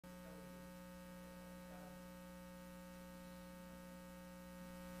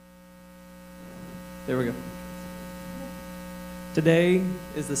There we go. Today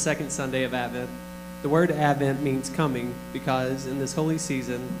is the second Sunday of Advent. The word Advent means coming because in this holy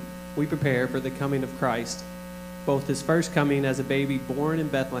season, we prepare for the coming of Christ, both his first coming as a baby born in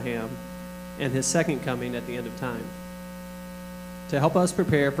Bethlehem and his second coming at the end of time. To help us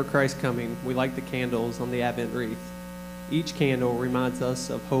prepare for Christ's coming, we light the candles on the Advent wreath. Each candle reminds us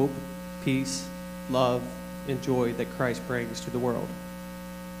of hope, peace, love, and joy that Christ brings to the world.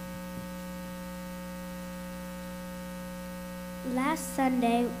 Last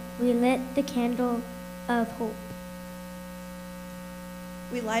Sunday, we lit the candle of hope.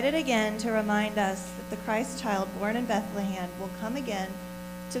 We light it again to remind us that the Christ child born in Bethlehem will come again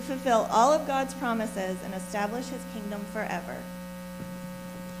to fulfill all of God's promises and establish his kingdom forever.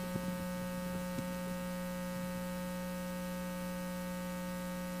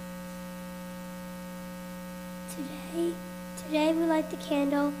 Today we light the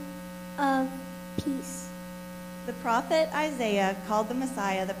candle of peace. The prophet Isaiah called the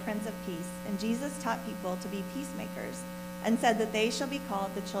Messiah the Prince of Peace, and Jesus taught people to be peacemakers and said that they shall be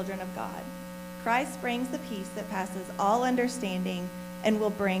called the children of God. Christ brings the peace that passes all understanding and will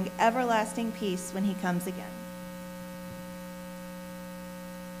bring everlasting peace when he comes again.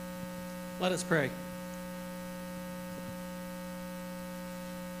 Let us pray.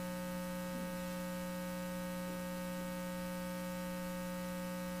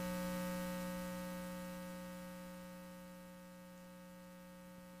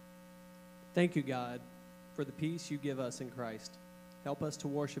 Thank you, God, for the peace you give us in Christ. Help us to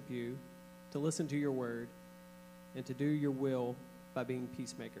worship you, to listen to your word, and to do your will by being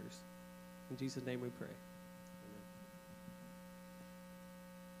peacemakers. In Jesus' name we pray.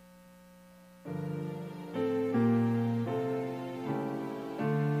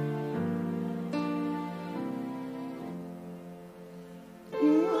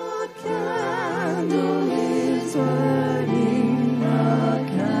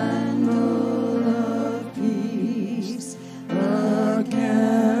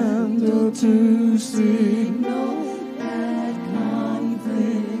 To signal that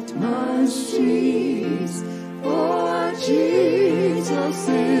conflict must cease, for Jesus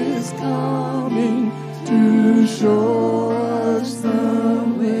is coming to show us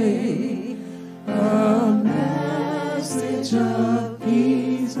the way. A message of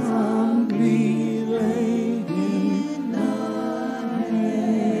peace humbly laid in the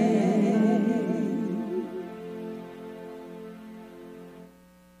hay.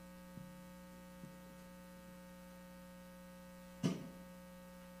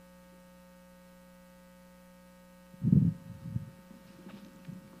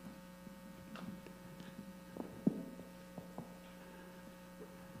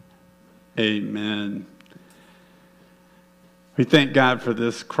 Amen. We thank God for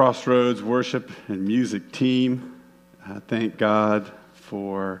this CrossRoads worship and music team. Thank God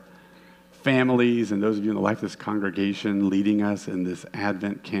for families and those of you in the life of this congregation leading us in this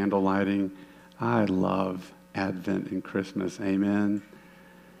Advent candle lighting. I love Advent and Christmas. Amen.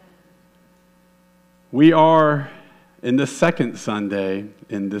 We are in the second Sunday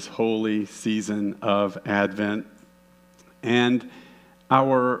in this holy season of Advent, and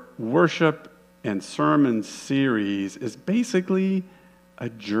our worship and sermon series is basically a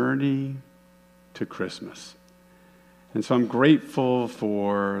journey to Christmas. And so I'm grateful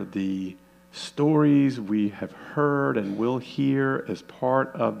for the stories we have heard and will hear as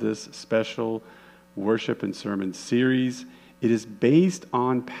part of this special worship and sermon series. It is based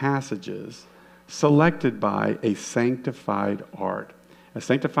on passages selected by a sanctified art. A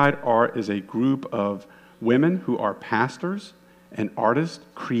sanctified art is a group of women who are pastors and artists,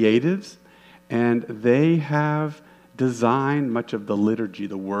 creatives, and they have designed much of the liturgy,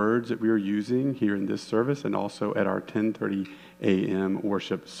 the words that we are using here in this service and also at our 10:30 a.m.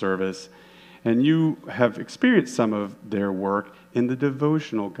 worship service. And you have experienced some of their work in the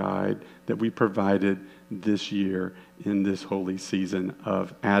devotional guide that we provided this year in this holy season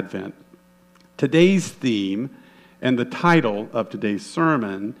of Advent. Today's theme and the title of today's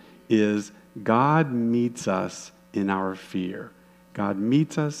sermon is God Meets Us in Our Fear. God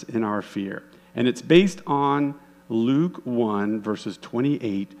meets us in our fear. And it's based on Luke 1, verses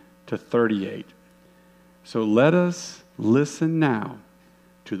 28 to 38. So let us listen now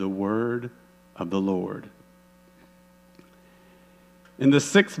to the word of the Lord. In the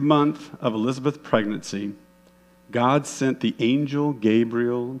 6th month of Elizabeth's pregnancy, God sent the angel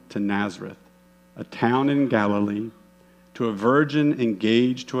Gabriel to Nazareth, a town in Galilee, to a virgin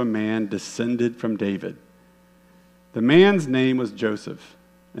engaged to a man descended from David. The man's name was Joseph,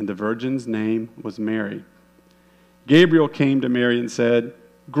 and the virgin's name was Mary. Gabriel came to Mary and said,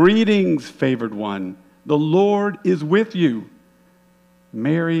 Greetings, favored one. The Lord is with you.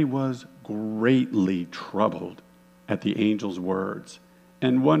 Mary was greatly troubled at the angel's words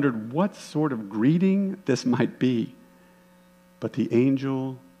and wondered what sort of greeting this might be. But the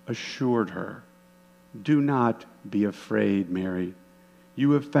angel assured her, "Do not be afraid, Mary.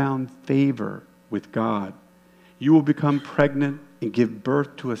 You have found favor with God. You will become pregnant and give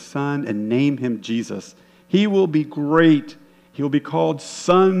birth to a son and name him Jesus. He will be great. He will be called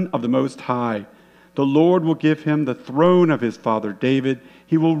Son of the Most High. The Lord will give him the throne of his father David.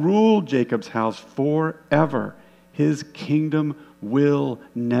 He will rule Jacob's house forever. His kingdom will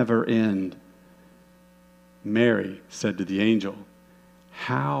never end." Mary said to the angel,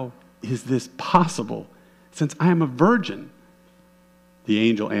 "How is this possible, since I am a virgin?" The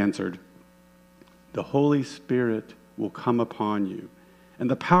angel answered, "The Holy Spirit will come upon you, and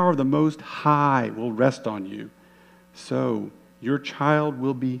the power of the Most High will rest on you. So your child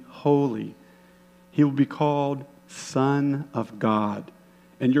will be holy. He will be called Son of God.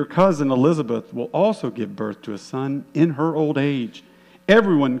 And your cousin Elizabeth will also give birth to a son in her old age.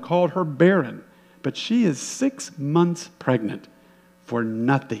 Everyone called her barren, but she is 6 months pregnant, for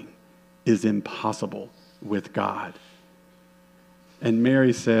nothing is impossible with God." And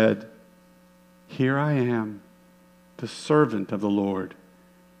Mary said, "Here I am, the servant of the Lord.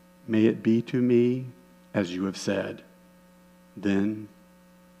 May it be to me as you have said." Then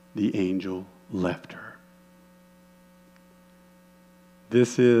the angel left her.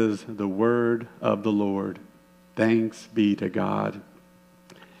 This is the word of the Lord. Thanks be to God.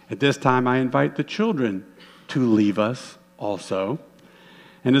 At this time, I invite the children to leave us also.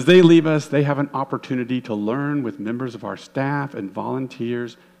 And as they leave us, they have an opportunity to learn with members of our staff and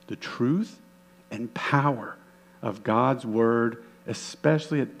volunteers the truth and power of God's word,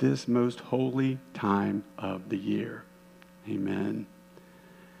 especially at this most holy time of the year. Amen.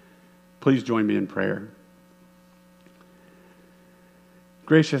 Please join me in prayer.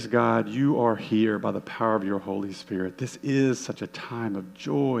 Gracious God, you are here by the power of your Holy Spirit. This is such a time of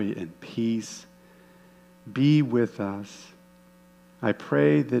joy and peace. Be with us. I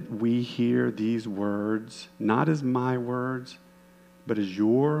pray that we hear these words, not as my words, but as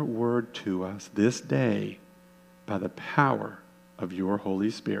your word to us this day by the power of your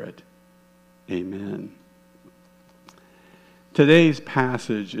Holy Spirit. Amen. Today's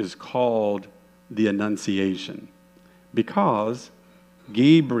passage is called the Annunciation because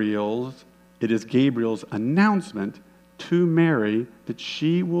it is Gabriel's announcement to Mary that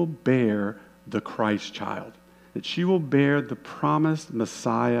she will bear the Christ child, that she will bear the promised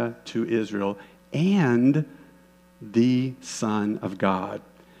Messiah to Israel and the Son of God.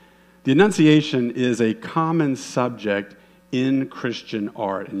 The Annunciation is a common subject in Christian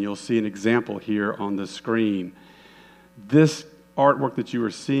art, and you'll see an example here on the screen. This artwork that you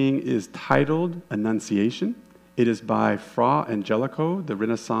are seeing is titled Annunciation. It is by Fra Angelico, the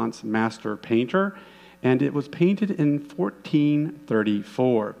Renaissance master painter, and it was painted in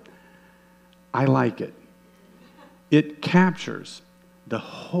 1434. I like it. It captures the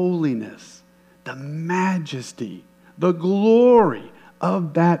holiness, the majesty, the glory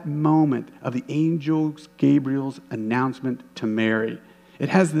of that moment of the angel Gabriel's announcement to Mary. It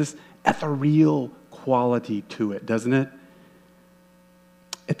has this ethereal quality to it, doesn't it?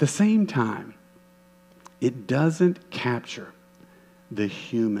 At the same time, it doesn't capture the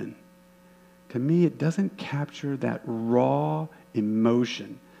human. To me, it doesn't capture that raw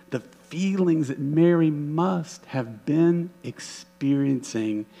emotion, the feelings that Mary must have been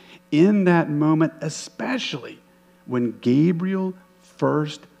experiencing in that moment, especially when Gabriel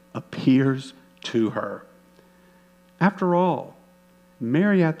first appears to her. After all,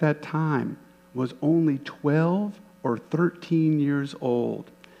 Mary at that time was only 12 or 13 years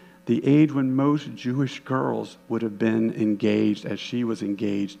old, the age when most Jewish girls would have been engaged as she was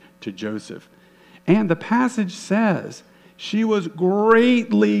engaged to Joseph. And the passage says she was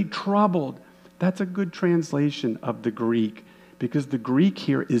greatly troubled. That's a good translation of the Greek because the Greek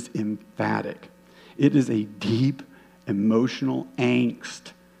here is emphatic. It is a deep emotional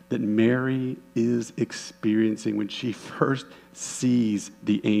angst that Mary is experiencing when she first sees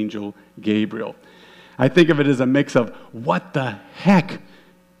the angel Gabriel. I think of it as a mix of what the heck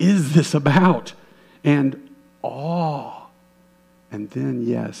is this about? And awe. And then,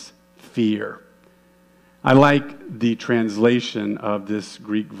 yes, fear. I like the translation of this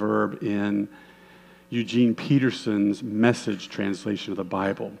Greek verb in Eugene Peterson's Message translation of the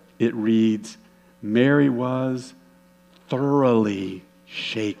Bible. It reads, Mary was thoroughly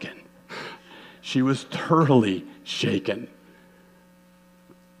shaken. She was thoroughly shaken.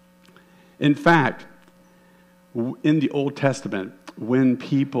 In fact, in the Old Testament, when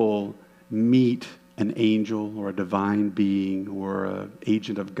people meet an angel or a divine being or an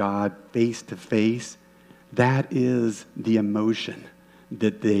agent of God face to face, that is the emotion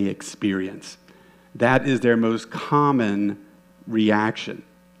that they experience. That is their most common reaction,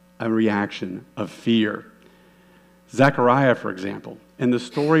 a reaction of fear. Zechariah, for example, in the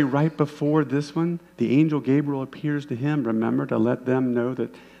story right before this one, the angel Gabriel appears to him, remember, to let them know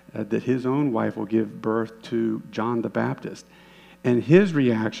that his own wife will give birth to John the Baptist. And his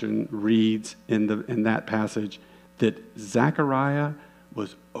reaction reads in that passage that Zechariah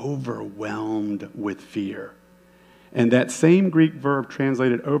was overwhelmed with fear. And that same Greek verb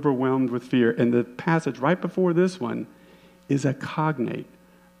translated overwhelmed with fear in the passage right before this one is a cognate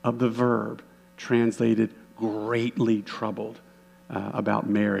of the verb translated greatly troubled about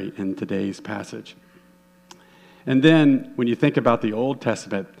Mary in today's passage. And then when you think about the Old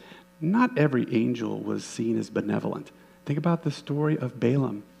Testament, not every angel was seen as benevolent. Think about the story of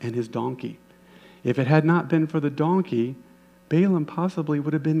Balaam and his donkey. If it had not been for the donkey, Balaam possibly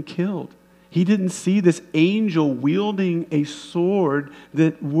would have been killed. He didn't see this angel wielding a sword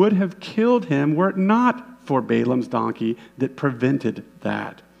that would have killed him were it not for Balaam's donkey that prevented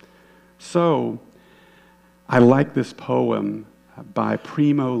that. So, I like this poem by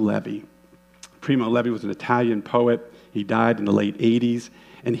Primo Levi. Primo Levi was an Italian poet. He died in the late 80s,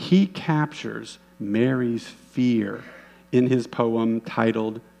 and he captures Mary's fear in his poem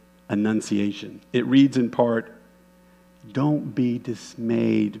titled Annunciation. It reads in part, "Don't be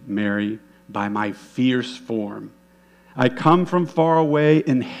dismayed, Mary, by my fierce form. I come from far away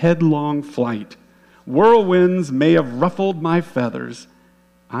in headlong flight. Whirlwinds may have ruffled my feathers.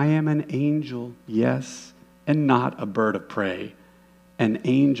 I am an angel, yes, and not a bird of prey. An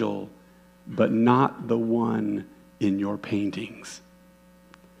angel, but not the one in your paintings."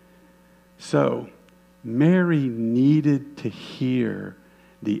 So, Mary needed to hear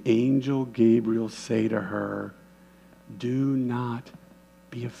the angel Gabriel say to her, "Do not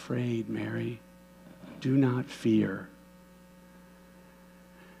be afraid, Mary. Do not fear."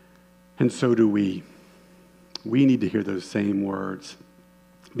 And so do we. We need to hear those same words,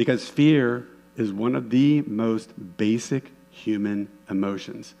 because fear is one of the most basic human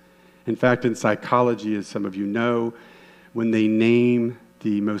emotions. In fact, in psychology, as some of you know, when they name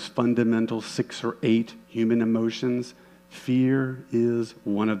the most fundamental 6 or 8 human emotions, fear is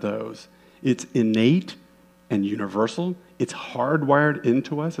one of those. It's innate and universal. It's hardwired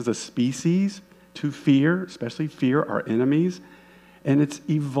into us as a species to fear, especially fear our enemies. And it's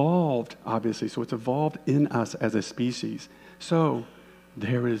evolved, obviously. So it's evolved in us as a species. So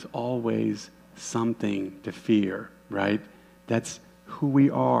there is always something to fear, right? That's who we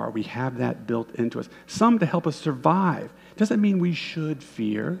are. We have that built into us. Some to help us survive. Doesn't mean we should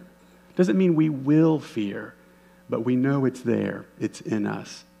fear. Doesn't mean we will fear. But we know it's there. It's in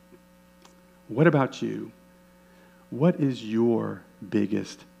us. What about you? What is your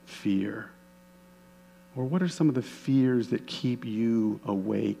biggest fear? Or what are some of the fears that keep you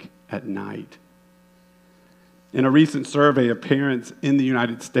awake at night? In a recent survey of parents in the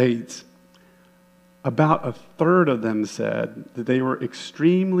United States, about a third of them said that they were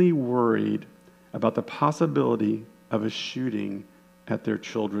extremely worried about the possibility of a shooting at their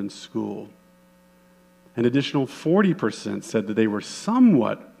children's school. An additional 40% said that they were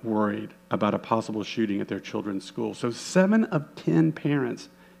somewhat worried about a possible shooting at their children's school. So 7 of 10 parents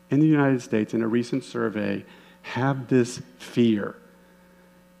in the United States in a recent survey have this fear.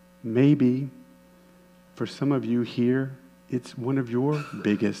 Maybe for some of you here, it's one of your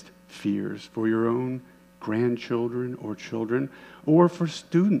biggest fears for your own grandchildren or children, or for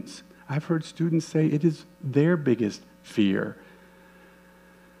students. I've heard students say it is their biggest fear.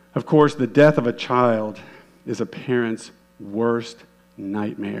 Of course, the death of a child is a parent's worst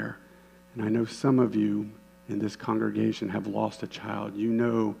nightmare. And I know some of you in this congregation have lost a child. You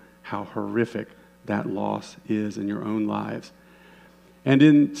know how horrific that loss is in your own lives. And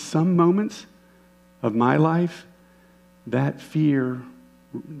in some moments of my life, that fear,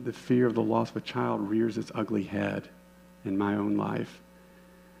 the fear of the loss of a child, rears its ugly head in my own life.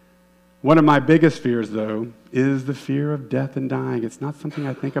 One of my biggest fears, though, is the fear of death and dying. It's not something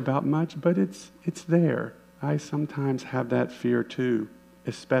I think about much, but it's there. I sometimes have that fear too,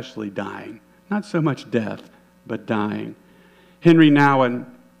 especially dying. Not so much death, but dying. Henry Nouwen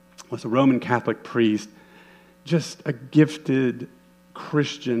was a Roman Catholic priest, just a gifted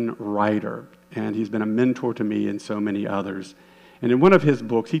Christian writer, and he's been a mentor to me and so many others. And in one of his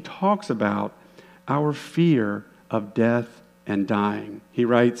books, he talks about our fear of death and dying. He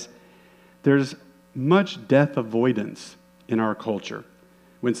writes, "There's much death avoidance in our culture.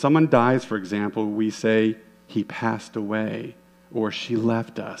 When someone dies, for example, we say, 'He passed away,' or she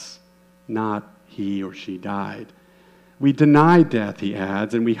left us, not he or she died. We deny death, he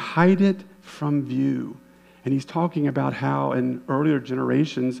adds, and we hide it from view. And he's talking about how in earlier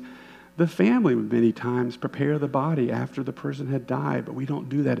generations, the family would many times prepare the body after the person had died, but we don't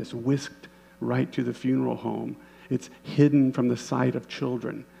do that. It's whisked right to the funeral home. It's hidden from the sight of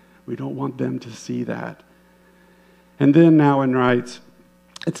children. We don't want them to see that. And then now in writes,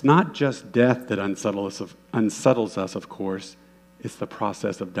 it's not just death that unsettles us, of course. It's the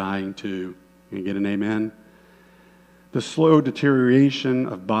process of dying too. Can you get an amen? The slow deterioration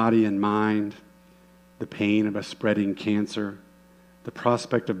of body and mind, the pain of a spreading cancer, the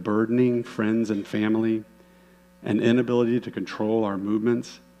prospect of burdening friends and family, an inability to control our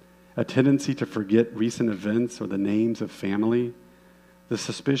movements, a tendency to forget recent events or the names of family, the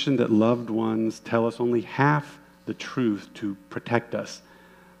suspicion that loved ones tell us only half the truth to protect us.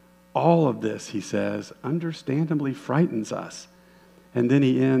 All of this, he says, understandably frightens us. And then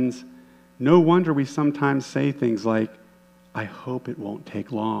he ends, no wonder we sometimes say things like, I hope it won't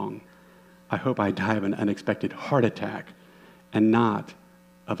take long. I hope I die of an unexpected heart attack and not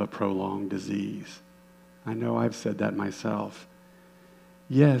of a prolonged disease. I know I've said that myself.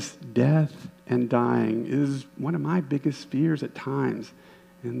 Yes, death and dying is one of my biggest fears at times.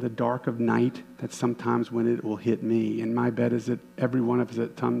 In the dark of night, that's sometimes when it will hit me. And my bet is that every one of us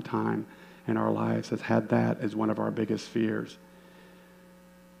at some time in our lives has had that as one of our biggest fears.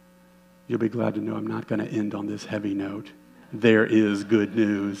 You'll be glad to know I'm not going to end on this heavy note. There is good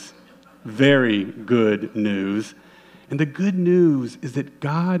news. Very good news. And the good news is that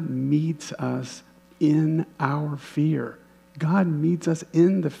God meets us in our fear. God meets us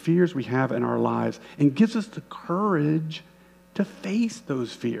in the fears we have in our lives and gives us the courage to face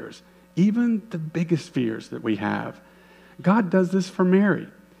those fears, even the biggest fears that we have. God does this for Mary.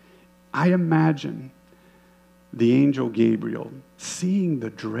 I imagine the angel Gabriel seeing the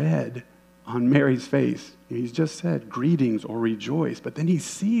dread on Mary's face. He's just said, greetings or rejoice, but then he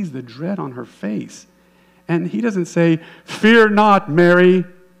sees the dread on her face. And he doesn't say, fear not, Mary.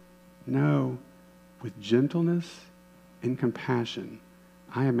 No, with gentleness and compassion,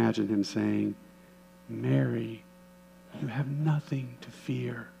 I imagine him saying, Mary, you have nothing to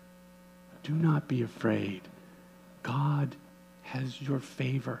fear. Do not be afraid. God has your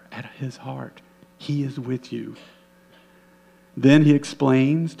favor at his heart. He is with you. Then he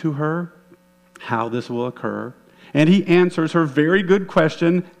explains to her how this will occur, and he answers her very good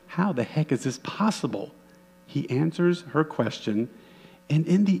question, how the heck is this possible? He answers her question, and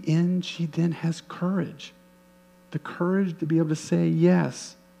in the end, she then has courage. The courage to be able to say,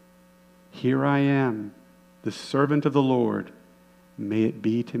 yes, here I am, the servant of the Lord. May it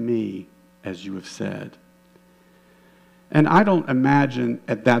be to me as you have said. And I don't imagine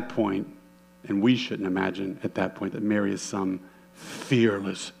at that point, and we shouldn't imagine at that point, that Mary is some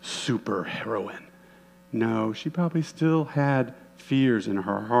fearless superheroine. No, she probably still had fears in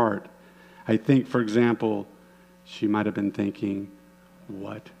her heart. I think, for example, she might have been thinking,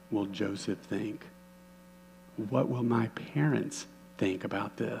 what will Joseph think? What will my parents think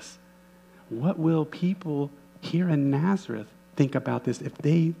about this? What will people here in Nazareth think about this if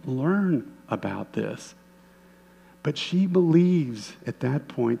they learn about this? But she believes at that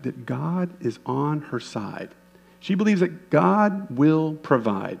point that God is on her side. She believes that God will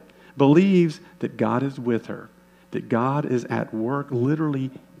provide, believes that God is with her, that God is at work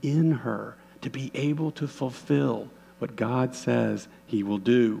literally in her to be able to fulfill what God says he will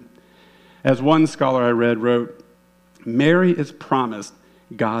do. As one scholar I read wrote, Mary is promised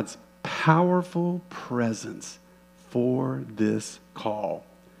God's powerful presence for this call.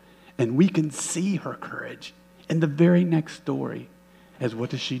 And we can see her courage in the very next story. As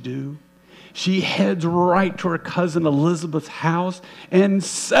what does she do? She heads right to her cousin Elizabeth's house and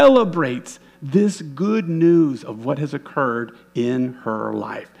celebrates this good news of what has occurred in her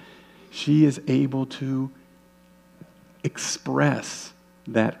life. She is able to express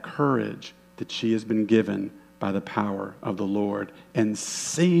that courage that she has been given by the power of the Lord and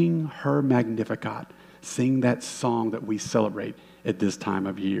sing her Magnificat, sing that song that we celebrate at this time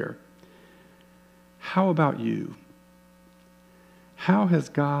of year. How about you? How has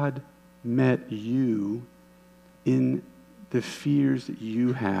God met you in the fears that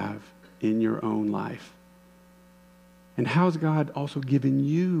you have in your own life? And how has God also given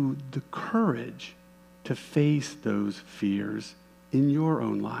you the courage to face those fears in your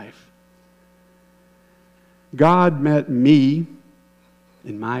own life? God met me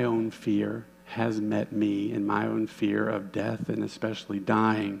in my own fear, has met me in my own fear of death and especially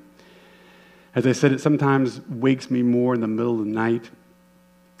dying. As I said, it sometimes wakes me more in the middle of the night,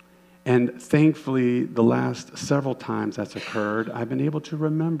 And thankfully, the last several times that's occurred, I've been able to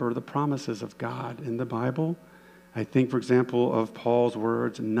remember the promises of God in the Bible. I think, for example, of Paul's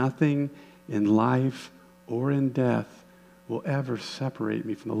words, nothing in life or in death will ever separate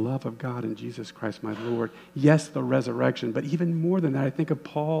me from the love of God in Jesus Christ my Lord. Yes, the resurrection, but even more than that, I think of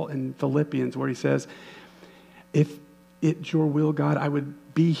Paul in Philippians where he says, if it's your will, God, I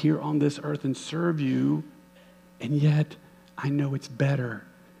would be here on this earth and serve you, and yet I know it's better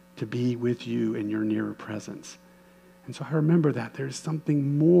to be with you in your nearer presence. And so I remember that there's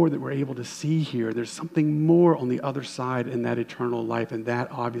something more that we're able to see here. There's something more on the other side in that eternal life, and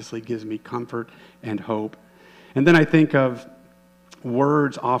that obviously gives me comfort and hope. And then I think of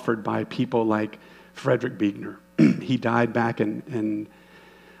words offered by people like Frederick Buechner. He died back in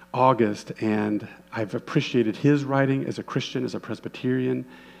August, and I've appreciated his writing as a Christian, as a Presbyterian.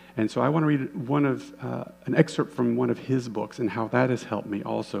 And so I want to read an excerpt from one of his books and how that has helped me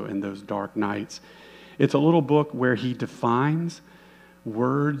also in those dark nights. It's a little book where he defines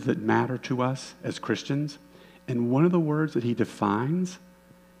words that matter to us as Christians. And one of the words that he defines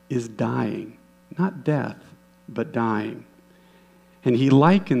is dying. Not death, but dying. And he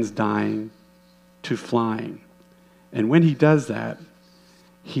likens dying to flying. And when he does that,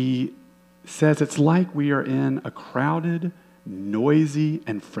 he says it's like we are in a crowded, noisy,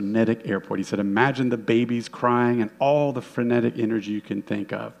 and frenetic airport. He said, imagine the babies crying and all the frenetic energy you can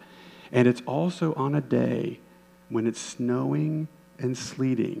think of. And it's also on a day when it's snowing and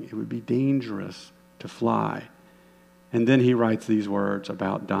sleeting. It would be dangerous to fly. And then he writes these words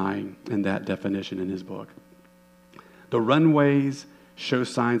about dying and that definition in his book. The runways show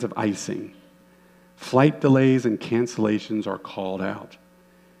signs of icing. Flight delays and cancellations are called out.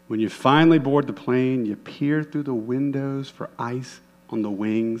 When you finally board the plane, you peer through the windows for ice on the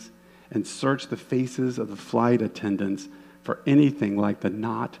wings and search the faces of the flight attendants for anything like the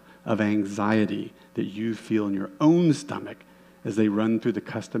knot of anxiety that you feel in your own stomach as they run through the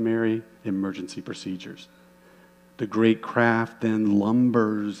customary emergency procedures. The great craft then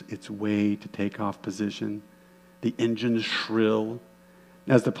lumbers its way to takeoff position. The engines shrill.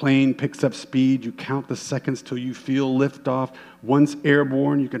 As the plane picks up speed, you count the seconds till you feel liftoff. Once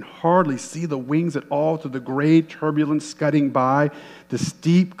airborne, you can hardly see the wings at all through the gray turbulence scudding by. The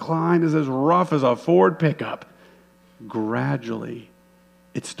steep climb is as rough as a Ford pickup. Gradually,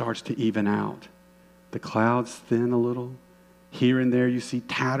 it starts to even out. The clouds thin a little. Here and there, you see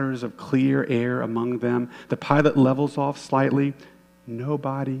tatters of clear air among them. The pilot levels off slightly.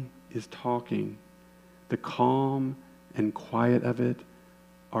 Nobody is talking. The calm and quiet of it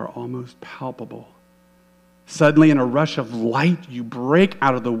are almost palpable. Suddenly, in a rush of light, you break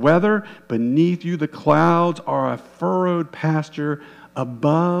out of the weather. Beneath you, the clouds are a furrowed pasture.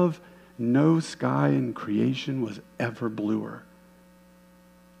 Above, no sky in creation was ever bluer.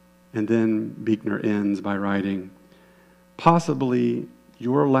 And then Buechner ends by writing, possibly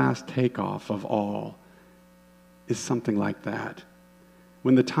your last takeoff of all is something like that.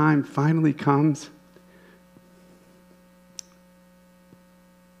 When the time finally comes,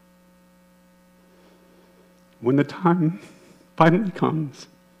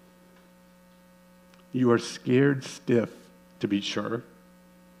 you are scared stiff, to be sure.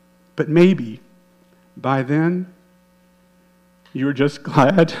 But maybe by then, you are just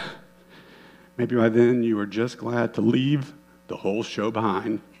glad. Maybe by then, you are just glad to leave the whole show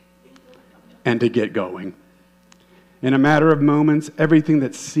behind and to get going. In a matter of moments, everything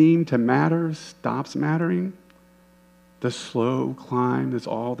that seemed to matter stops mattering. The slow climb is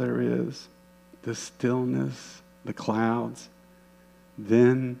all there is. The stillness, the clouds,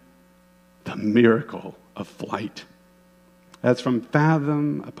 then the miracle of flight. As from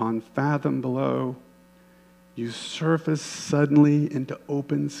fathom upon fathom below, you surface suddenly into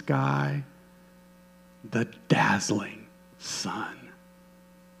open sky, the dazzling sun.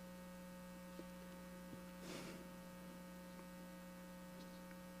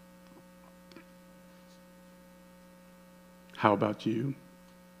 How about you?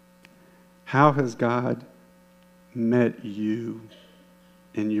 How has God met you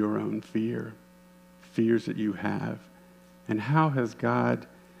in your own fears that you have? And how has God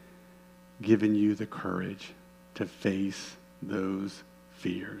given you the courage to face those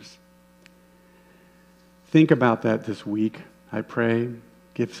fears? Think about that this week, I pray.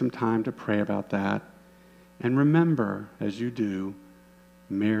 Give some time to pray about that. And remember, as you do,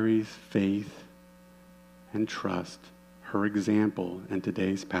 Mary's faith and trust, her example in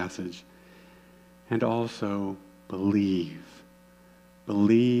today's passage. And also believe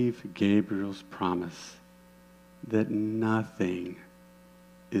Gabriel's promise that nothing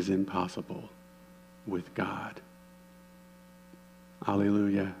is impossible with God.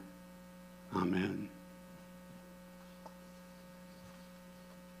 Alleluia. Amen.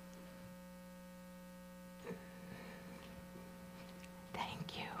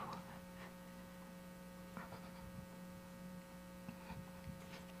 Thank you.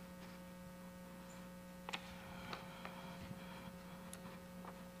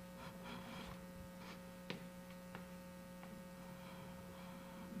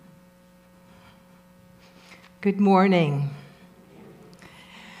 Good morning.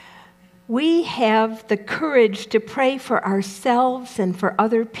 We have the courage to pray for ourselves and for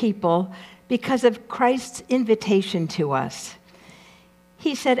other people because of Christ's invitation to us.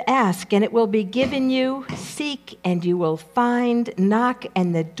 He said, "Ask, and it will be given you. Seek, and you will find. Knock,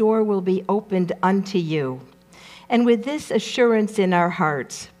 and the door will be opened unto you." And with this assurance in our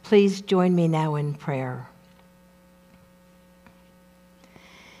hearts, please join me now in prayer.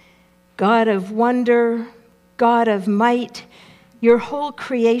 God of wonder, God of might, your whole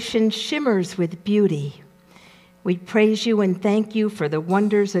creation shimmers with beauty. We praise you and thank you for the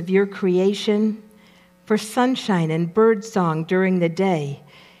wonders of your creation, for sunshine and birdsong during the day,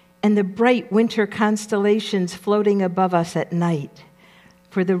 and the bright winter constellations floating above us at night,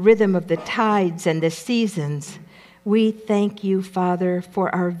 for the rhythm of the tides and the seasons. We thank you, Father,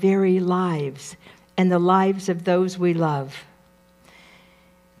 for our very lives and the lives of those we love.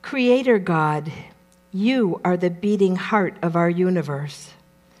 Creator God, you are the beating heart of our universe.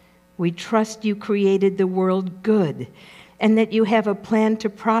 We trust you created the world good and that you have a plan to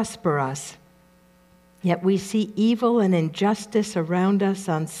prosper us. Yet we see evil and injustice around us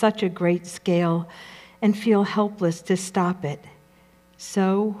on such a great scale and feel helpless to stop it.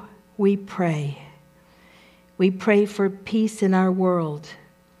 So we pray. We pray for peace in our world,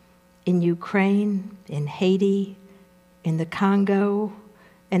 in Ukraine, in Haiti, in the Congo,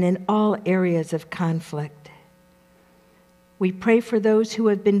 and in all areas of conflict. We pray for those who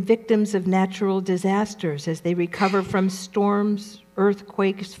have been victims of natural disasters as they recover from storms,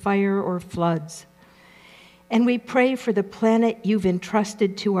 earthquakes, fire, or floods. And we pray for the planet you've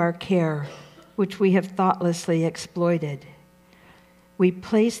entrusted to our care, which we have thoughtlessly exploited. We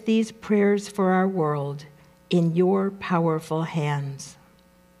place these prayers for our world in your powerful hands.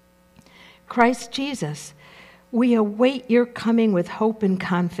 Christ Jesus, we await your coming with hope and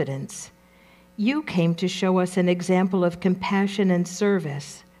confidence. You came to show us an example of compassion and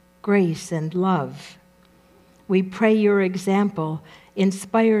service, grace and love. We pray your example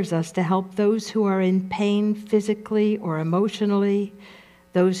inspires us to help those who are in pain physically or emotionally,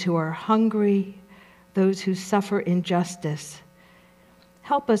 those who are hungry, those who suffer injustice.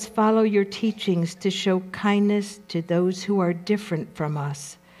 Help us follow your teachings to show kindness to those who are different from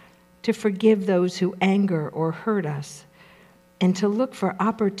us, to forgive those who anger or hurt us, and to look for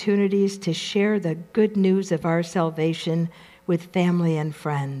opportunities to share the good news of our salvation with family and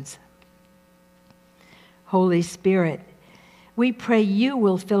friends. Holy Spirit, we pray you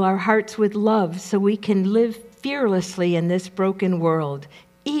will fill our hearts with love so we can live fearlessly in this broken world,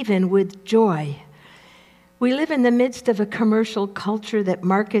 even with joy. We live in the midst of a commercial culture that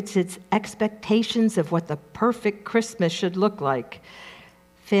markets its expectations of what the perfect Christmas should look like.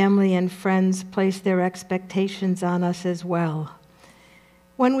 Family and friends place their expectations on us as well.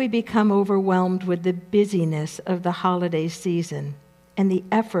 When we become overwhelmed with the busyness of the holiday season and the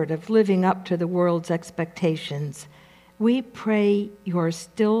effort of living up to the world's expectations, we pray your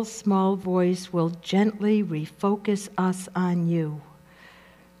still small voice will gently refocus us on you.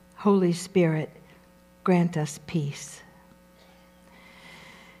 Holy Spirit, grant us peace.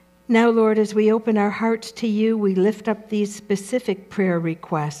 Now, Lord, as we open our hearts to you, we lift up these specific prayer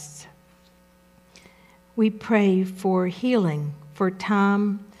requests. We pray for healing for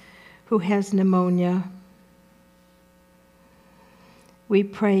Tom, who has pneumonia. We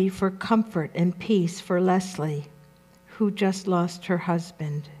pray for comfort and peace for Leslie, who just lost her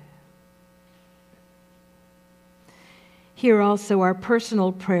husband. Hear also our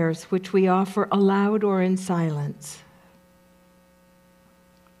personal prayers, which we offer aloud or in silence.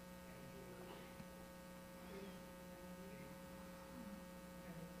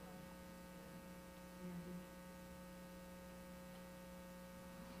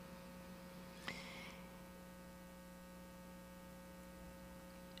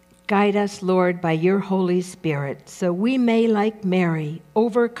 Guide us, Lord, by your Holy Spirit, so we may, like Mary,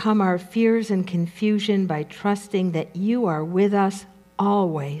 overcome our fears and confusion by trusting that you are with us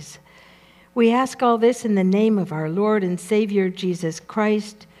always. We ask all this in the name of our Lord and Savior, Jesus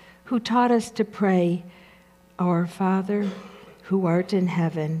Christ, who taught us to pray, Our Father, who art in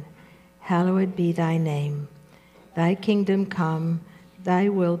heaven, hallowed be thy name. Thy kingdom come, thy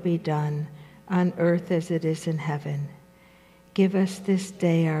will be done, on earth as it is in heaven. Give us this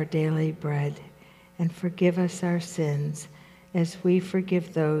day our daily bread, and forgive us our sins, as we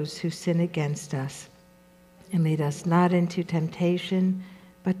forgive those who sin against us. And lead us not into temptation,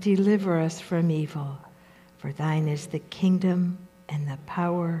 but deliver us from evil. For thine is the kingdom, and the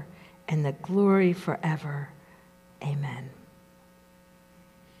power, and the glory forever. Amen.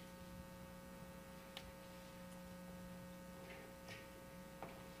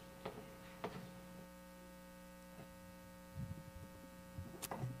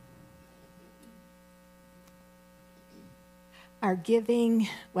 Our giving,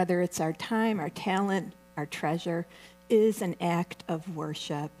 whether it's our time, our talent, our treasure, is an act of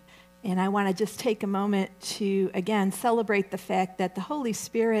worship. And I want to just take a moment to, again, celebrate the fact that the Holy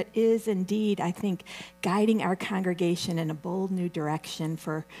Spirit is indeed, I think, guiding our congregation in a bold new direction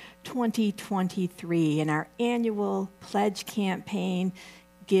for 2023. And our annual pledge campaign,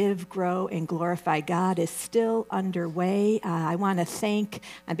 Give, Grow, and Glorify God, is still underway. I want to thank,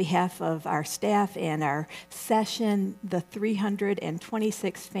 on behalf of our staff and our session, the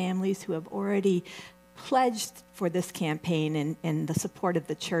 326 families who have already pledged for this campaign and the support of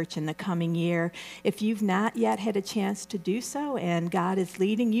the church in the coming year. If you've not yet had a chance to do so, and God is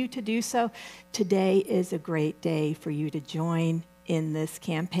leading you to do so, today is a great day for you to join in this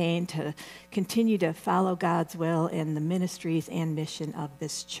campaign, to continue to follow God's will in the ministries and mission of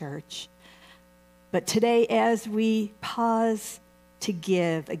this church. But today, as we pause to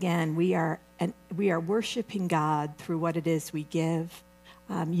give, again, we are worshiping God through what it is we give.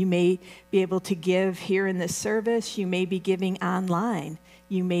 You may be able to give here in this service. You may be giving online.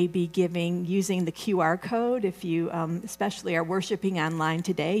 You may be giving using the QR code. If you especially are worshiping online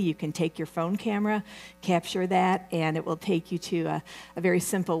today, you can take your phone camera, capture that, and it will take you to a very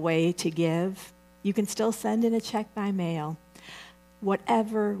simple way to give. You can still send in a check by mail.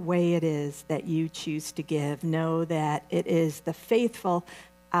 Whatever way it is that you choose to give, know that it is the faithful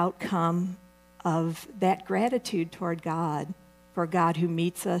outcome of that gratitude toward God, for God who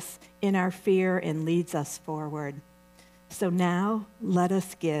meets us in our fear and leads us forward. So now, let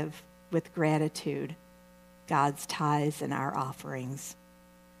us give with gratitude God's tithes and our offerings.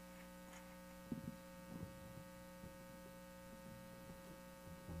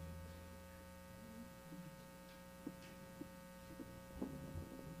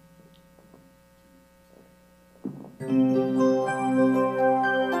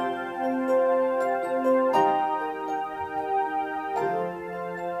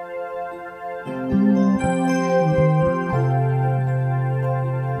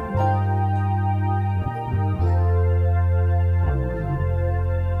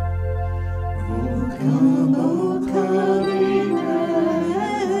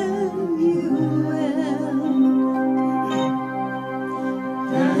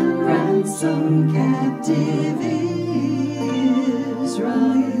 Some captive Israel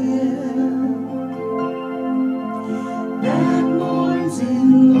that mourns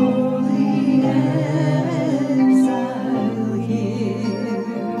in lonely exile here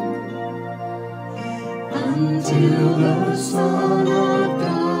until the Son of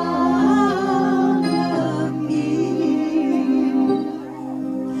God appear.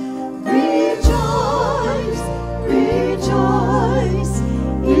 Rejoice, rejoice,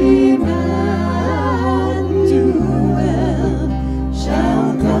 Emmanuel shall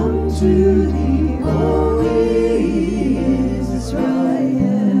come to thee, O Israel.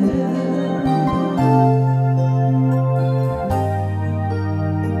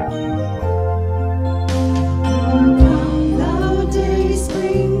 Come thou day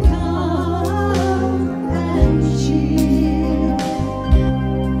spring, come and cheer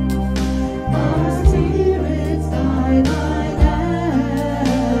our spirits by thine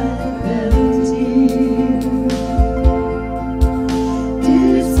advent here.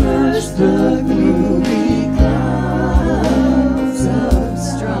 Disperse the gloomy clouds of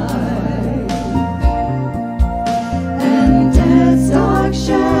strife, and death's dark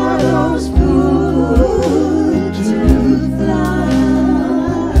shadows put to flight.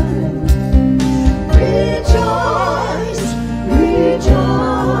 Rejoice,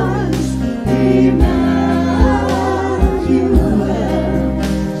 rejoice, Emmanuel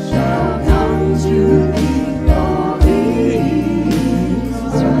shall come to thee, O Israel.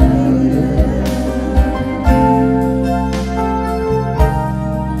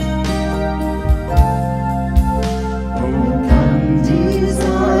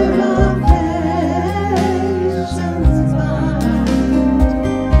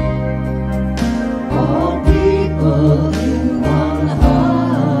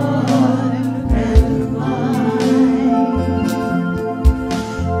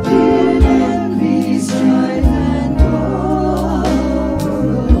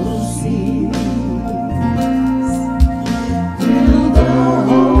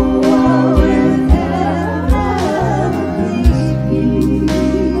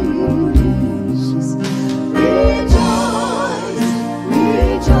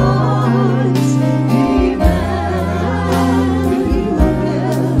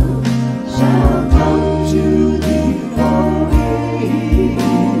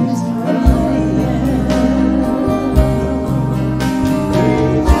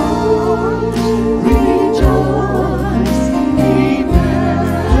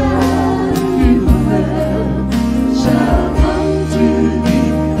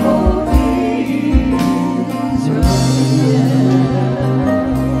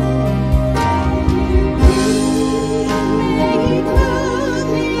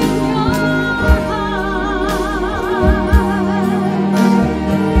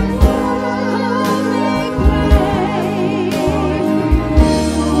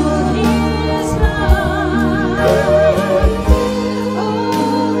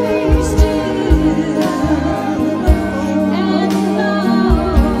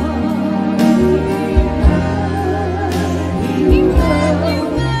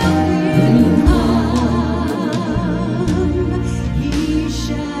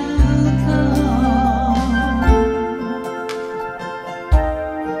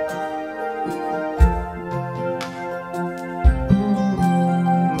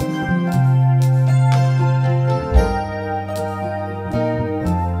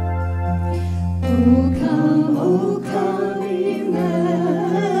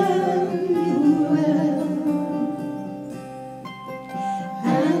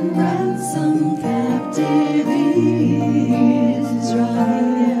 and ransom captive Israel,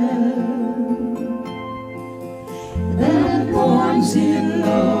 that mourns in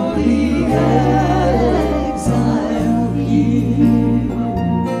lowly exile here,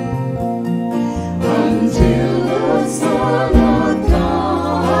 until the Son of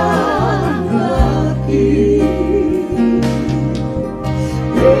God appear.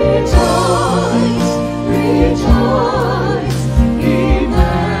 Rejoice, rejoice,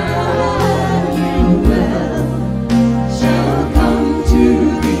 Emmanuel shall come to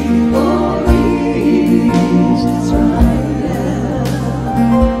thee, for Israel.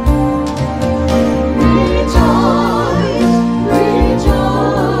 Rejoice,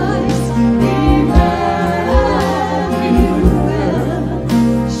 rejoice, Emmanuel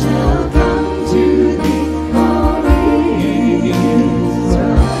shall come to thee, for Israel.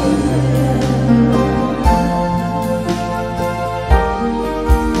 He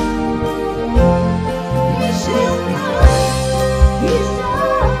shall come, he shall come, he shall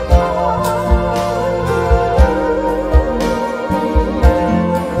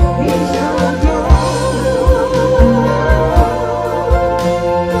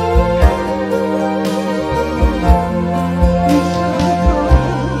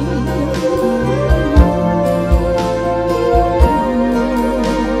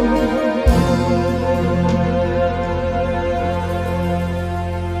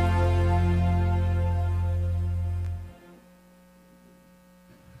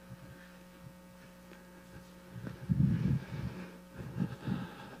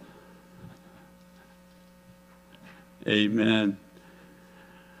Amen.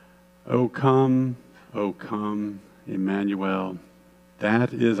 O come, Emmanuel.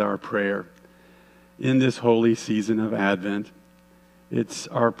 That is our prayer in this holy season of Advent. It's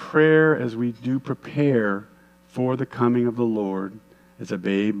our prayer as we do prepare for the coming of the Lord as a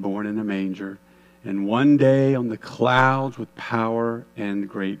babe born in a manger, and one day on the clouds with power and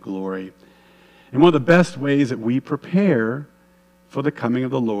great glory. And one of the best ways that we prepare for the coming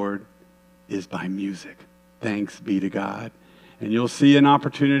of the Lord is by music. Thanks be to God. And you'll see an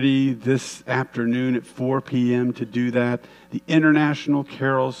opportunity this afternoon at 4 p.m. to do that. The International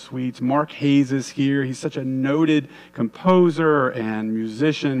Carol Suites. Mark Hayes is here. He's such a noted composer and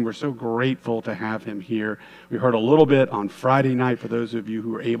musician. We're so grateful to have him here. We heard a little bit on Friday night for those of you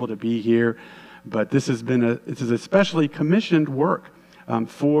who were able to be here. But this is a specially commissioned work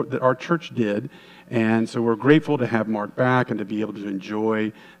that our church did. And so we're grateful to have Mark back and to be able to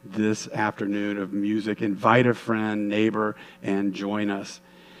enjoy this afternoon of music. Invite a friend, neighbor, and join us.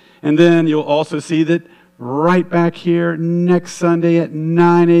 And then you'll also see that right back here next Sunday at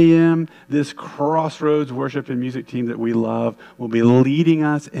 9 a.m., this CrossRoads worship and music team that we love will be leading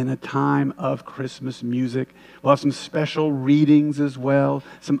us in a time of Christmas music. We'll have some special readings as well,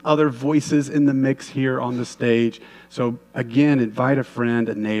 some other voices in the mix here on the stage. So again, invite a friend,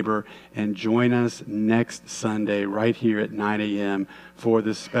 a neighbor, and join us next Sunday right here at 9 a.m. for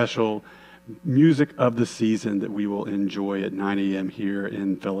this special music of the season that we will enjoy at 9 a.m. here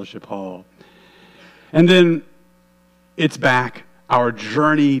in Fellowship Hall. And then it's back, our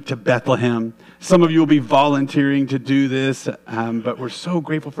journey to Bethlehem. Some of you will be volunteering to do this, but we're so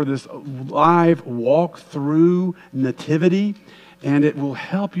grateful for this live walk through Nativity. And it will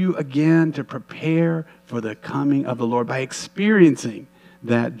help you again to prepare for the coming of the Lord by experiencing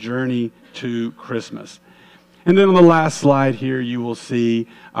that journey to Christmas. And then on the last slide here, you will see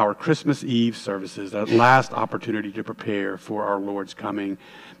our Christmas Eve services, that last opportunity to prepare for our Lord's coming.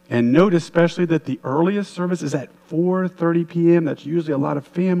 And note especially that the earliest service is at 4:30 p.m. That's usually a lot of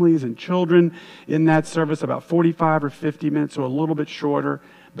families and children in that service, about 45 or 50 minutes, so a little bit shorter.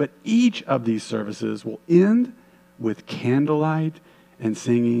 But each of these services will end with candlelight and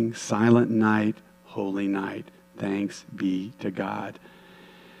singing Silent Night, Holy Night. Thanks be to God.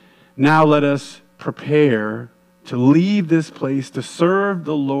 Now let us prepare to leave this place to serve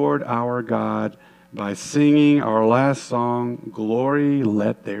the Lord our God by singing our last song, Glory,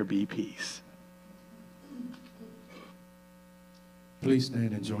 Let There Be Peace. Please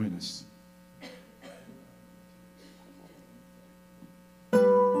stand and join us.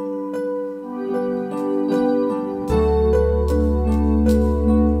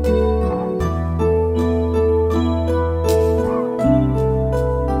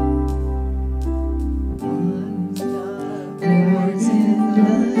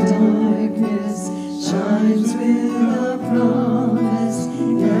 Shines with a promise,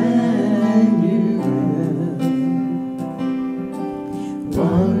 Emmanuel.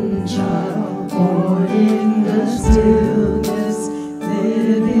 One child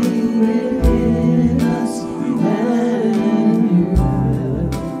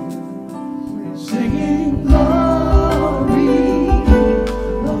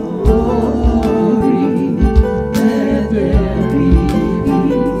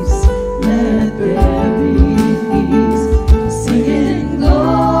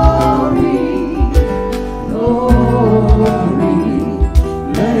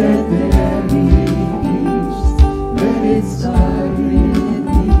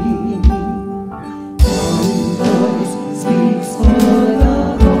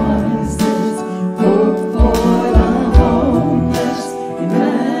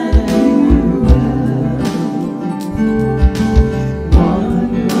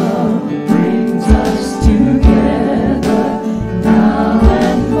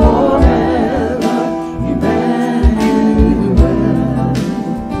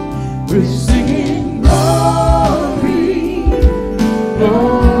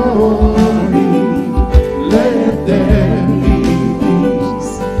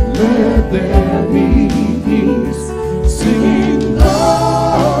let there be peace. Singing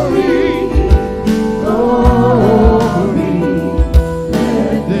glory, glory,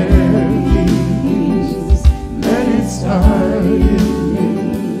 let there be peace. Let it start in me.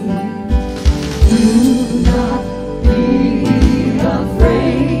 Do not be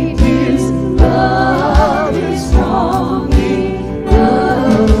afraid, His love is strong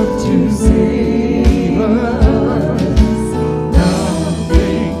enough to save us.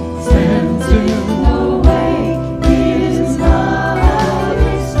 Nothing stands in the way. His love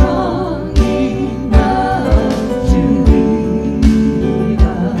is strong enough to lead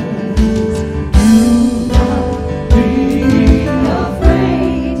us. Do not be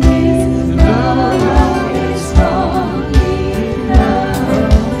afraid. His love is strong enough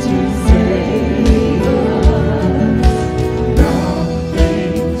to save us.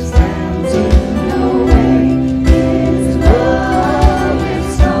 Nothing stands in the way. His love is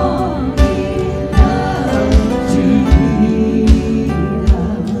strong enough to lead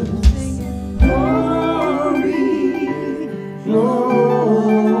us. Glory,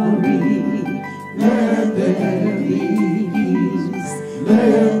 glory, let there be peace.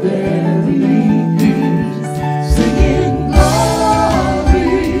 Let there be peace. Singing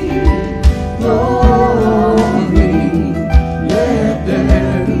glory, glory, let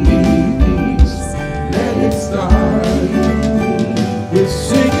there be peace. Let it start in me. We're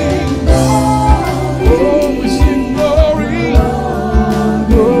singing glory, oh, we sing glory,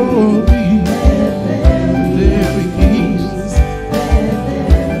 glory, let there be peace.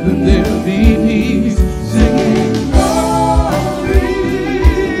 Let there be peace. Singing glory,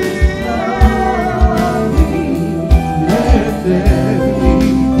 glory, let there be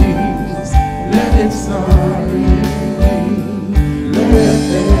peace. Let it start in me. Let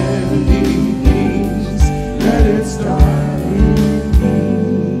there be peace. Let it start in me.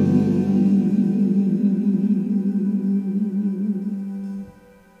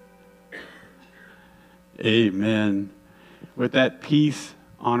 Amen. With that peace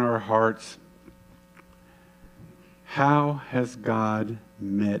on our hearts, how has God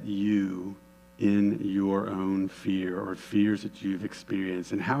met you in your own fear or fears that you've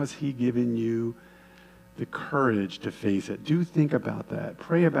experienced? And how has He given you the courage to face it? Do think about that.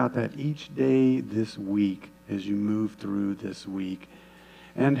 Pray about that each day this week as you move through this week.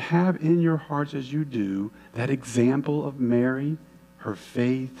 And have in your hearts as you do that example of Mary, her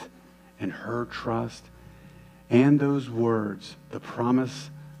faith and her trust, and those words, the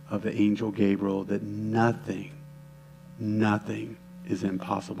promise of the angel Gabriel that nothing is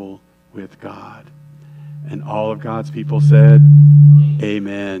impossible with God. And all of God's people said,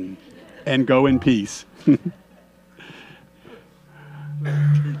 amen. And go in peace.